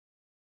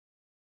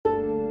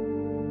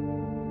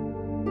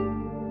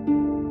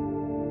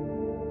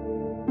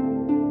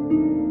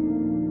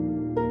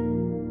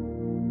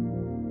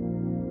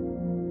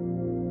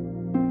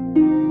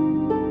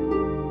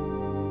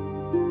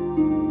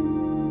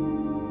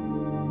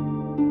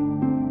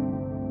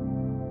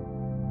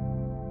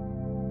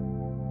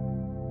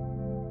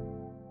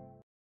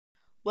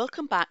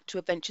Welcome back to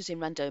Adventures in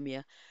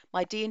Randomia,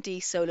 my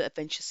D&D solo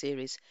adventure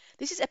series.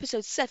 This is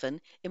episode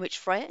 7, in which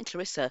Freyia and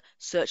Clarissa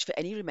search for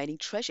any remaining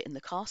treasure in the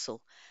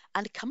castle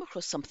and come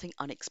across something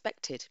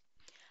unexpected.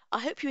 I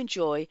hope you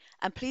enjoy,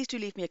 and please do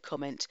leave me a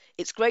comment.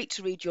 It's great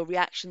to read your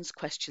reactions,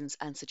 questions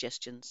and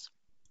suggestions.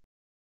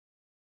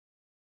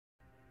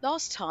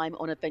 Last time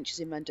on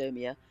Adventures in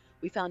Randomia,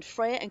 we found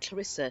Freyia and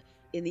Clarissa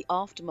in the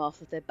aftermath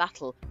of their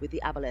battle with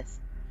the Aboleth.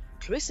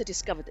 Clarissa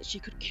discovered that she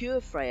could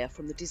cure Freyia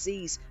from the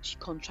disease she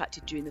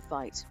contracted during the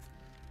fight.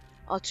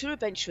 Our two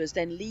adventurers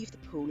then leave the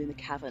pool in the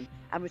cavern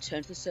and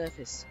return to the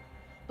surface.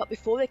 But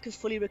before they can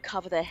fully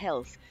recover their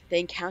health,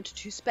 they encounter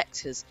two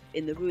spectres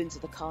in the ruins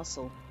of the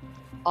castle.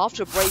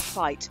 After a brave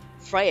fight,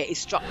 Freyia is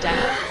struck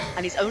down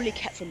and is only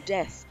kept from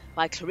death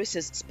by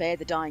Clarissa's Spare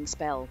the Dying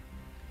spell.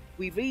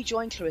 We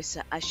rejoin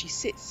Clarissa as she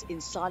sits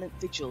in silent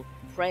vigil,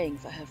 praying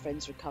for her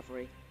friend's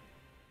recovery.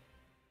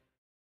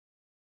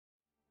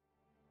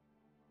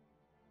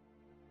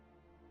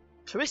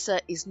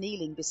 Clarissa is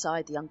kneeling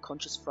beside the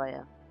unconscious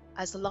Freyia.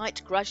 As the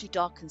light gradually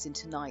darkens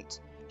into night,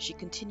 she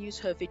continues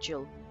her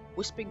vigil,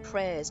 whispering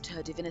prayers to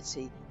her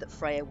divinity that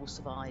Freyia will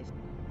survive.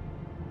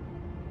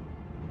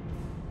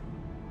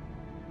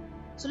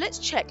 So let's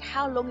check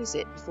how long is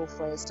it before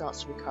Freyia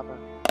starts to recover.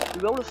 We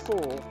roll a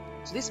 4,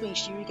 so this means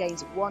she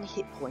regains 1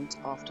 hit point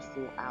after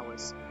 4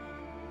 hours.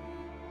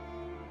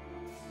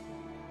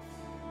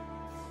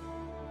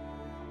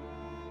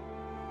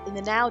 In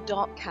the now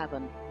dark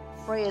cavern,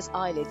 Freyya's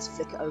eyelids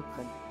flicker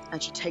open,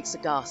 and she takes a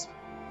gasp.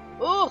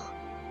 Oh,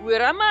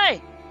 where am I?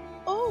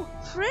 Oh,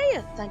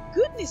 Freyia, thank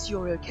goodness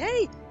you're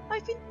okay.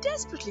 I've been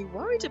desperately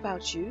worried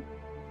about you.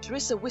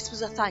 Clarissa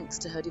whispers her thanks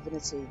to her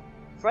divinity.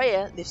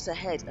 Freyia lifts her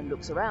head and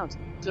looks around.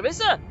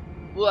 Clarissa,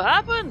 what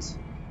happened?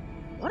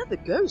 One of the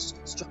ghosts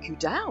struck you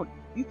down.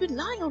 You've been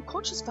lying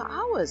unconscious for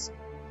hours.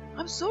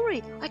 I'm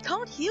sorry, I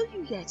can't heal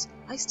you yet.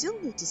 I still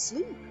need to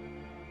sleep.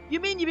 You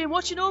mean you've been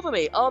watching over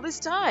me all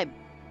this time?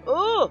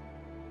 Oh,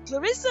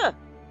 Clarissa,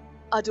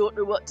 I don't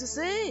know what to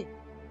say.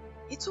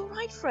 It's all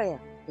right, Freyia.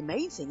 The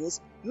main thing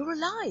is you're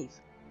alive.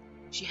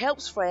 She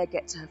helps Freyia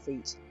get to her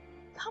feet.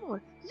 Come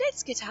on,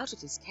 let's get out of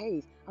this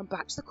cave and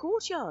back to the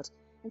courtyard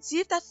and see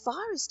if that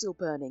fire is still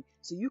burning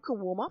so you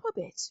can warm up a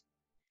bit.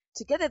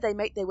 Together they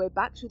make their way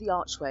back through the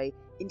archway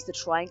into the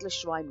triangular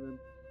shrine room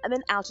and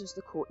then out into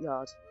the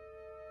courtyard.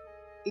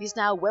 It is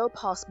now well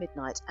past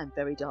midnight and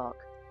very dark.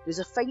 There is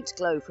a faint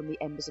glow from the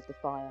embers of the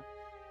fire.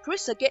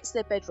 Clarissa gets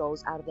their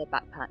bedrolls out of their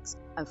backpacks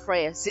and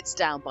Freyia sits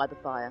down by the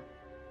fire.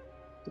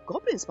 The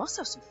goblins must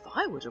have some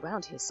firewood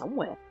around here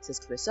somewhere, says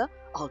Clarissa.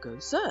 I'll go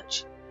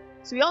search.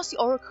 So we ask the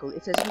oracle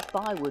if there's any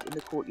firewood in the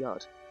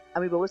courtyard,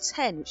 and we roll a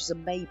 10, which is a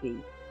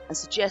maybe, and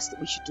suggest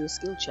that we should do a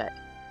skill check.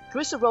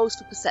 Clarissa rolls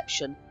for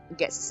perception and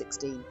gets a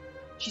 16.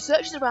 She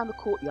searches around the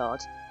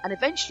courtyard and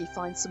eventually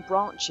finds some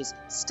branches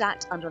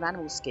stacked under an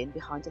animal skin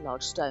behind a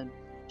large stone.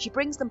 She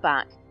brings them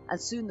back,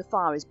 and soon the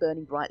fire is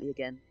burning brightly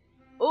again.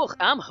 Oh,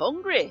 I'm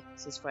hungry,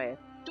 says Freyia.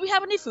 Do we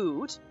have any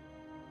food?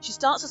 She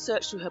starts to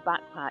search through her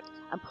backpack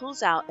and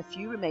pulls out a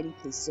few remaining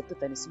pieces of the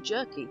venison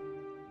jerky.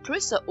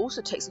 Clarissa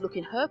also takes a look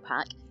in her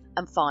pack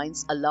and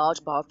finds a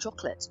large bar of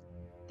chocolate.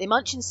 They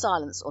munch in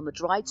silence on the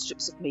dried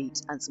strips of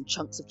meat and some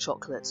chunks of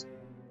chocolate.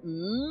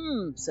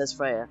 Says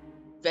Freyia.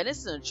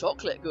 Venison and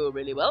chocolate go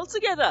really well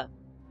together.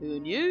 Who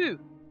knew?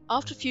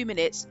 After a few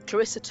minutes,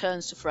 Clarissa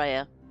turns to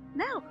Freyia.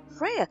 Now,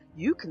 Freyia,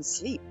 you can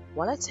sleep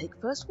while I take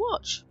first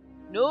watch.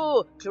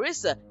 No,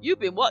 Clarissa, you've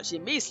been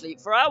watching me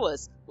sleep for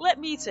hours. Let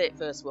me take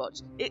first watch.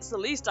 It's the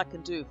least I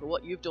can do for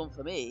what you've done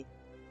for me.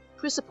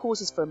 Clarissa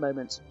pauses for a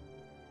moment.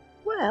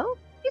 Well,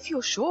 if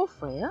you're sure,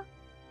 Freyia.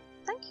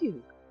 Thank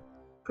you.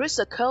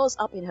 Clarissa curls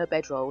up in her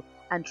bedroll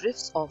and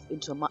drifts off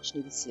into a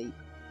much-needed sleep.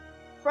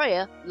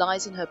 Freyia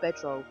lies in her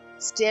bedroll,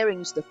 staring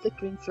into the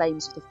flickering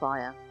flames of the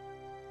fire.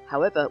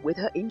 However, with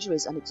her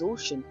injuries and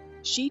exhaustion,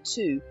 she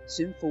too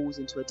soon falls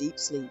into a deep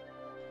sleep.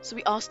 So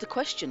we ask the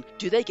question,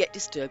 do they get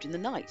disturbed in the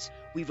night?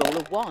 We roll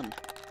a 1.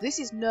 This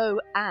is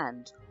no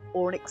and,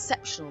 or an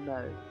exceptional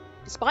no.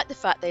 Despite the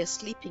fact they are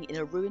sleeping in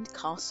a ruined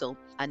castle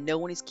and no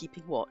one is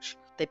keeping watch,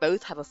 they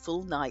both have a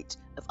full night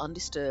of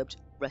undisturbed,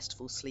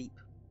 restful sleep.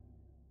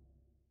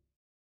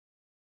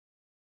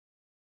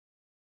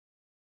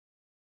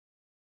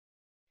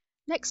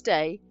 Next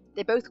day,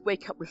 they both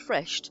wake up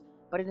refreshed,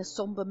 but in a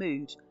sombre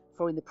mood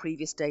following the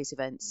previous day's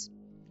events.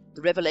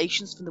 The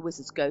revelations from the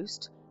wizard's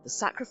ghost, the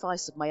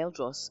sacrifice of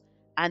Maeldros,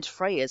 and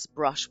Freyya's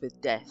brush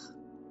with death.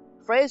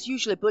 Freyya's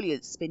usual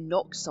ebullience has been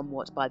knocked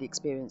somewhat by the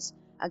experience,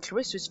 and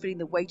Clarissa is feeling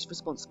the weight of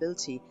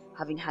responsibility,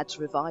 having had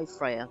to revive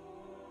Freyia.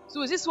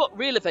 So is this what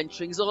real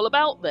adventuring is all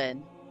about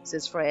then?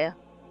 Says Freyia.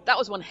 That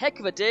was one heck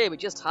of a day we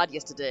just had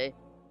yesterday.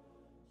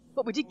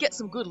 But we did get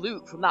some good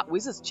loot from that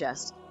wizard's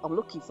chest. I'm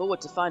looking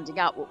forward to finding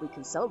out what we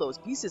can sell those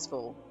pieces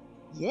for.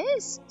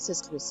 Yes,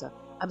 says Clarissa.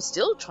 I'm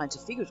still trying to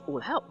figure it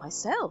all out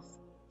myself.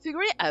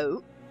 Figure it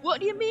out? What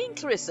do you mean,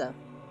 Clarissa?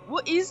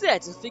 What is there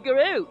to figure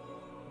out?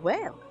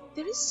 Well,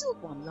 there is still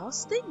one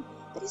last thing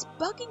that is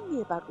bugging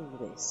me about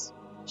all this.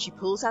 She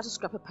pulls out a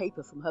scrap of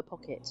paper from her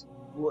pocket.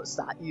 What's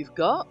that you've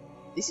got?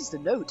 This is the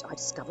note I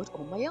discovered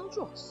on my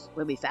Eldros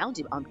when we found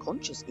him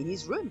unconscious in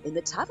his room in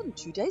the tavern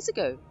 2 days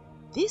ago.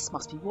 This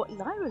must be what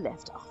Lyra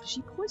left after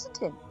she poisoned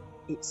him.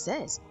 It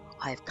says,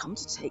 I have come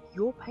to take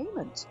your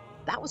payment.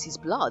 That was his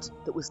blood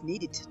that was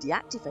needed to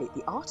deactivate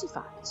the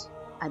artifact.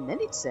 And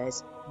then it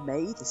says,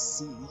 may the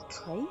sea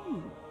claim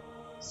you.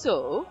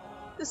 So,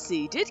 the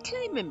sea did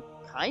claim him,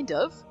 kind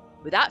of,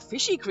 with that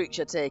fishy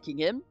creature taking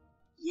him.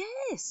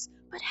 Yes,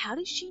 but how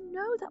did she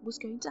know that was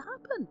going to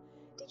happen?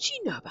 Did she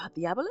know about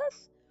the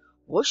aboleth?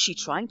 Was she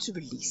trying to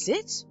release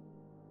it?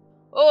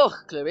 Oh,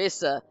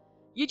 Clarissa,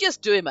 you're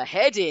just doing my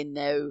head in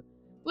now.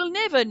 We'll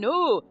never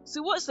know,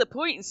 so what's the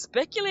point in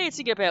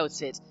speculating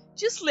about it?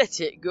 Just let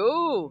it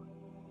go.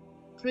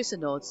 Clarissa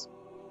nods.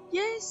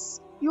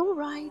 Yes, you're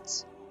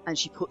right. And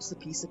she puts the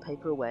piece of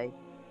paper away.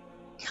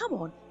 Come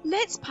on,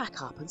 let's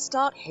pack up and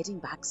start heading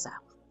back south.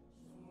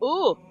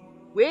 Oh,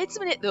 wait a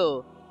minute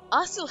though.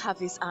 I still have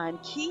this iron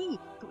key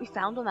that we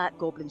found on that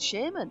goblin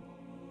shaman.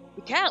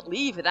 We can't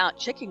leave without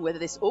checking whether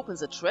this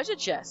opens a treasure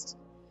chest.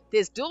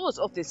 There's doors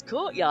off this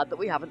courtyard that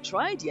we haven't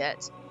tried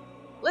yet.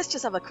 Let's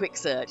just have a quick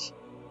search,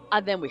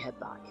 and then we head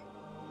back.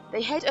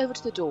 They head over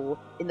to the door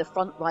in the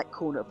front right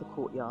corner of the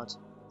courtyard.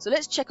 So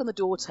let's check on the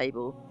door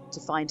table to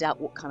find out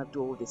what kind of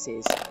door this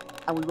is.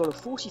 And we roll a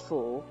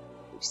 44,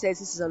 which says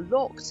this is a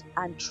locked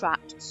and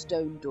trapped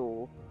stone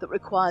door that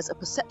requires a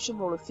perception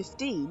roll of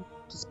 15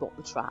 to spot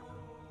the trap.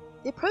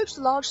 They approach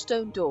the large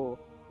stone door.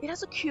 It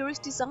has a curious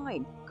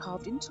design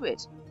carved into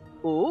it.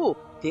 Oh,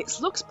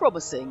 this looks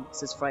promising,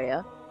 says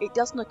Freyia. It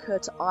doesn't occur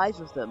to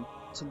either of them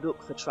to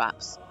look for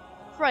traps.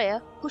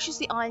 Freyia pushes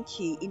the iron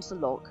key into the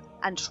lock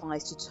and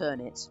tries to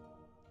turn it.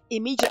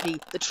 Immediately,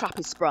 the trap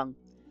is sprung.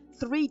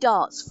 3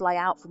 darts fly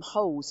out from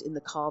holes in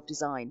the carved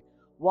design.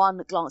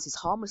 One glances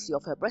harmlessly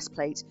off her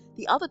breastplate,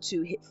 the other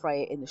 2 hit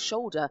Freyia in the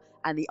shoulder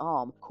and the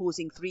arm,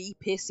 causing 3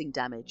 piercing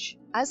damage.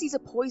 As these are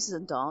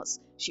poison darts,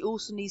 she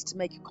also needs to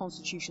make a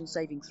constitution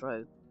saving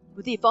throw.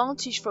 With the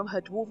advantage from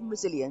her dwarven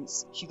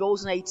resilience, she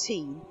rolls an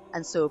 18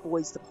 and so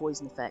avoids the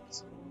poison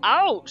effect.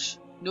 Ouch!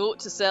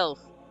 Note to self.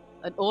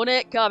 An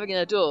ornate carving in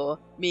a door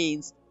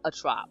means a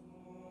trap.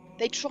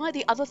 They try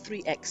the other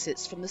 3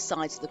 exits from the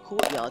sides of the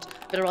courtyard,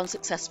 but are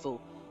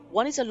unsuccessful.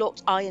 One is a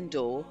locked iron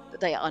door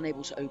that they are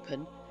unable to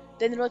open.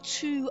 Then there are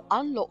 2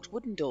 unlocked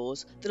wooden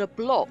doors that are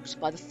blocked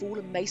by the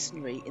fallen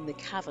masonry in the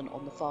cavern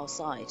on the far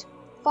side.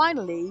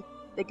 Finally,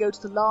 they go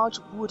to the large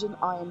wooden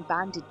iron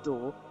banded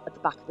door at the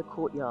back of the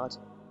courtyard.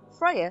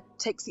 Freyia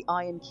takes the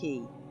iron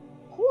key.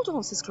 Hold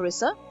on, says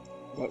Clarissa.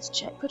 Let's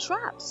check for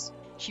traps.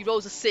 She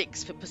rolls a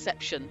 6 for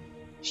perception.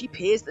 She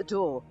peers at the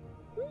door.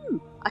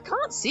 I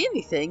can't see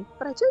anything,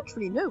 but I don't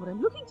really know what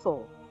I'm looking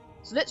for.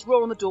 So let's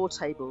roll on the door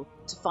table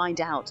to find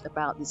out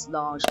about this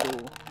large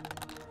door.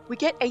 We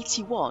get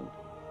 81.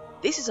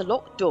 This is a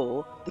locked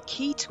door, the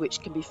key to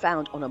which can be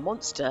found on a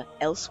monster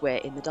elsewhere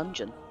in the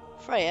dungeon.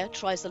 Freyia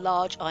tries the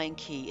large iron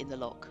key in the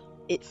lock.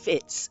 It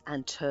fits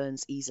and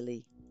turns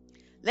easily.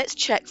 Let's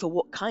check for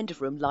what kind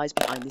of room lies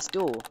behind this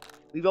door.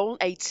 We roll an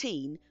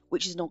 18,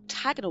 which is an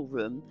octagonal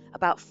room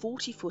about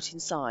 40 foot in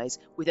size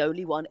with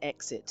only one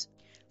exit.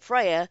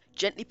 Freyia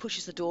gently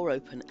pushes the door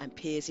open and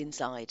peers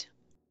inside.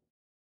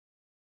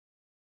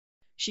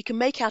 She can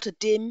make out a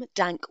dim,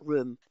 dank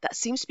room that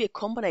seems to be a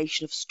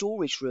combination of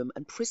storage room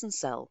and prison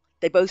cell.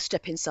 They both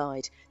step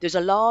inside. There's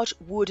a large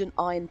wood and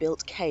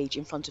iron-built cage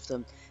in front of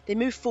them. They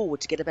move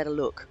forward to get a better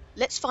look.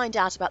 Let's find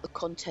out about the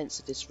contents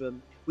of this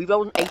room. We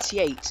roll an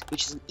 88,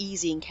 which is an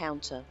easy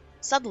encounter.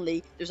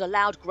 Suddenly, there's a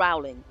loud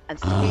growling, and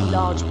 3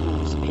 large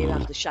wolves appear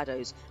out of the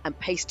shadows and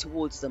pace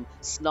towards them,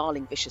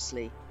 snarling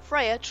viciously.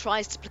 Freyia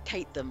tries to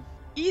placate them.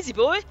 Easy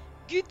boy,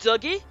 good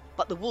doggy.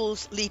 But the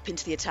wolves leap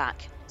into the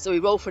attack. So we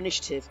roll for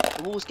initiative.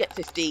 The wolves get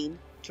 15,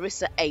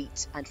 Clarissa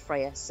 8, and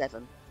Freyia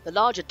 7. The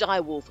larger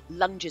direwolf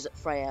lunges at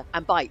Freyia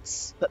and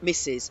bites, but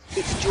misses,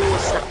 its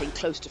jaws snapping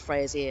close to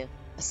Freyya's ear.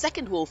 A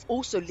second wolf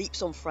also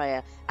leaps on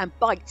Freyia and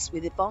bites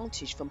with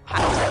advantage from pack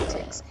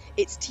tactics.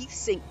 Its teeth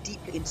sink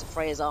deeply into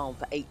Freyya's arm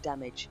for 8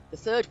 damage. The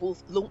third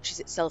wolf launches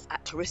itself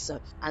at Clarissa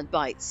and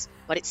bites,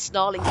 but its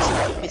snarling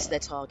teeth miss their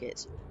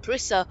target.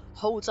 Clarissa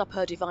holds up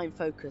her divine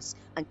focus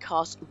and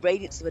casts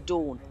Radiance of the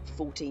Dawn for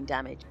 14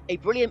 damage. A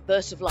brilliant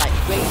burst of light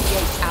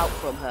radiates out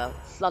from her,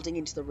 flooding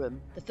into the room.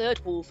 The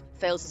third wolf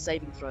fails the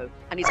saving throw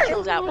and is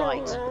killed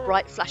outright, a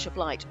bright flash of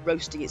light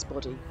roasting its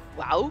body.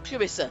 Wow,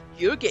 Clarissa,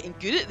 you're getting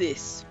good at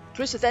this.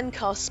 Clarissa then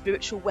casts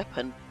Spiritual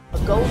Weapon. A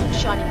golden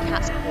shining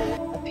cat's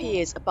paw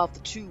appears above the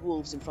 2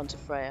 wolves in front of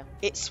Freyia.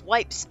 It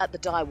swipes at the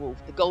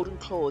direwolf, the golden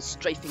claws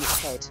strafing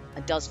its head,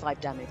 and does 5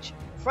 damage.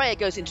 Freyia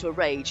goes into a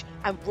rage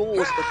and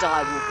roars at the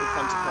direwolf in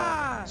front of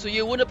her. So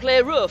you want to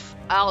play rough?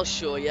 I'll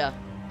show ya.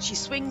 She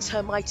swings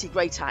her mighty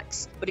great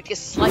axe, but it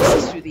just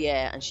slices through the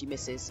air and she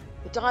misses.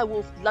 The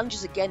direwolf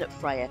lunges again at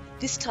Freyia,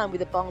 this time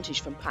with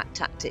advantage from pack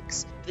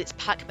tactics, with its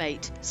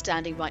packmate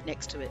standing right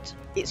next to it.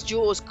 Its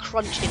jaws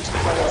crunch into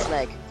Freyya's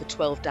leg for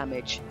 12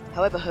 damage.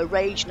 However, her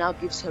rage now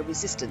gives her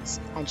resistance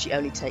and she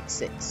only takes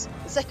 6.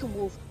 The second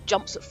wolf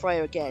jumps at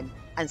Freyia again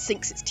and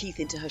sinks its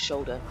teeth into her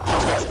shoulder. She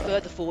takes a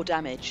further 4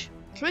 damage.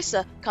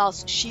 Clarissa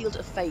casts Shield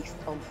of Faith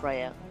on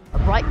Freyia. A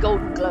bright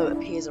golden glow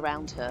appears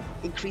around her,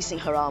 increasing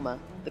her armour.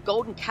 The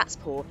golden cat's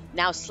paw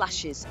now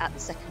slashes at the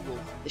second wolf.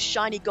 The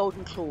shiny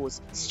golden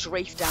claws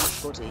strafe down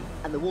its body,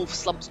 and the wolf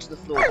slumps to the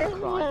floor with a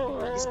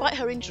cry. Despite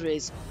her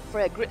injuries,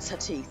 Freyia grits her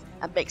teeth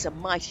and makes a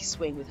mighty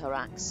swing with her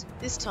axe.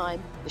 This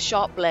time, the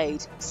sharp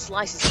blade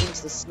slices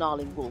into the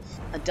snarling wolf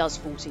and does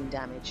 14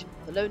 damage.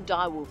 The lone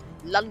direwolf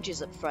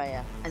lunges at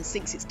Freyia and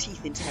sinks its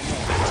teeth into her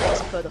neck and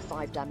takes a further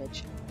 5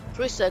 damage.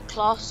 Clarissa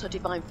clasps her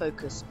divine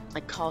focus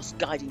and casts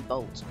Guiding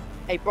Bolt.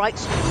 A bright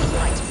streak of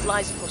light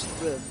flies across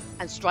the room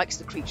and strikes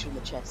the creature in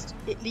the chest.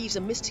 It leaves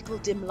a mystical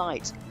dim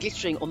light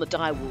glittering on the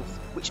direwolf,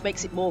 which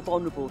makes it more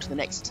vulnerable to the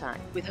next attack.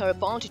 With her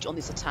advantage on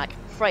this attack,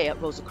 Freyia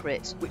rolls a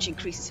crit, which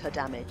increases her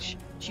damage.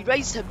 She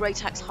raises her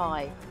great axe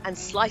high and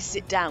slices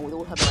it down with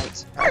all her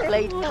might. The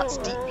blade cuts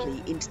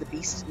deeply into the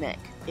beast's neck.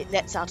 It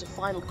lets out a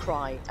final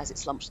cry as it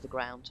slumps to the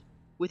ground.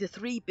 With the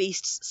 3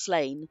 beasts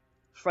slain,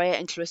 Freyia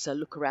and Clarissa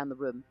look around the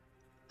room.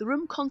 The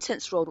room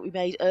contents roll that we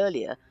made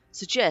earlier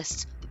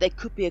suggests that there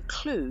could be a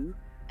clue,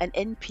 an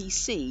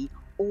NPC,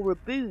 or a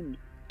boon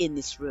in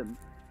this room,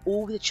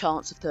 all with a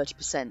chance of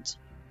 30%.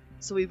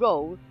 So we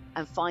roll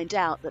and find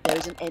out that there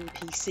is an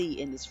NPC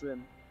in this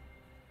room.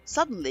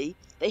 Suddenly,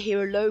 they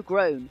hear a low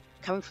groan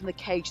coming from the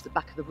cage at the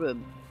back of the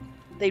room.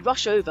 They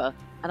rush over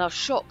and are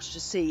shocked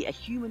to see a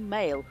human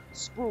male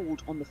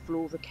sprawled on the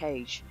floor of the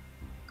cage.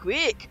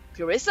 "Quick,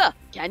 Clarissa,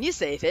 can you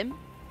save him?"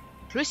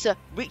 Clarissa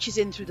reaches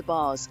in through the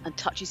bars and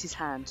touches his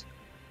hand.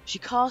 She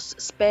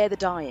casts Spare the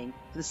Dying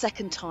for the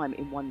second time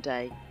in one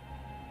day.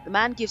 The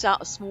man gives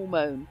out a small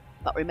moan,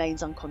 but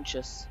remains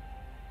unconscious.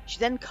 She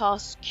then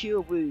casts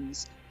Cure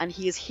Wounds, and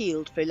he is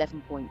healed for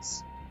 11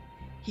 points.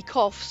 He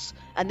coughs,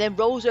 and then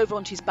rolls over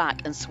onto his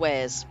back and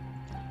swears.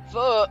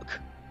 "Fuck!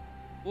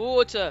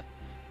 Water!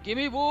 Give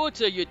me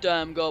water, you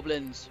damn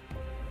goblins!"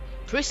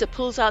 Clarissa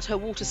pulls out her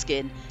water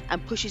skin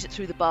and pushes it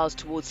through the bars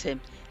towards him.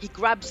 He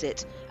grabs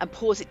it and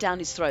pours it down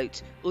his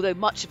throat, although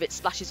much of it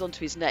splashes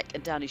onto his neck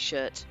and down his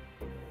shirt.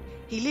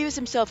 He levers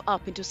himself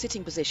up into a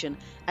sitting position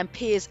and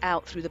peers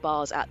out through the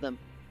bars at them.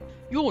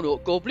 "You're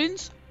not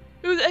goblins?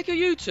 Who the heck are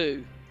you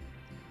two?"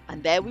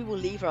 And there we will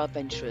leave our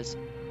adventurers,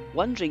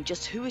 wondering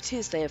just who it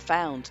is they have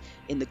found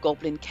in the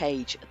goblin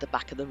cage at the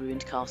back of the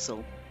ruined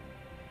castle.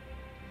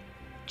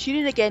 Tune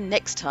in again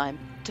next time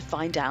to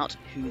find out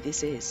who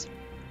this is.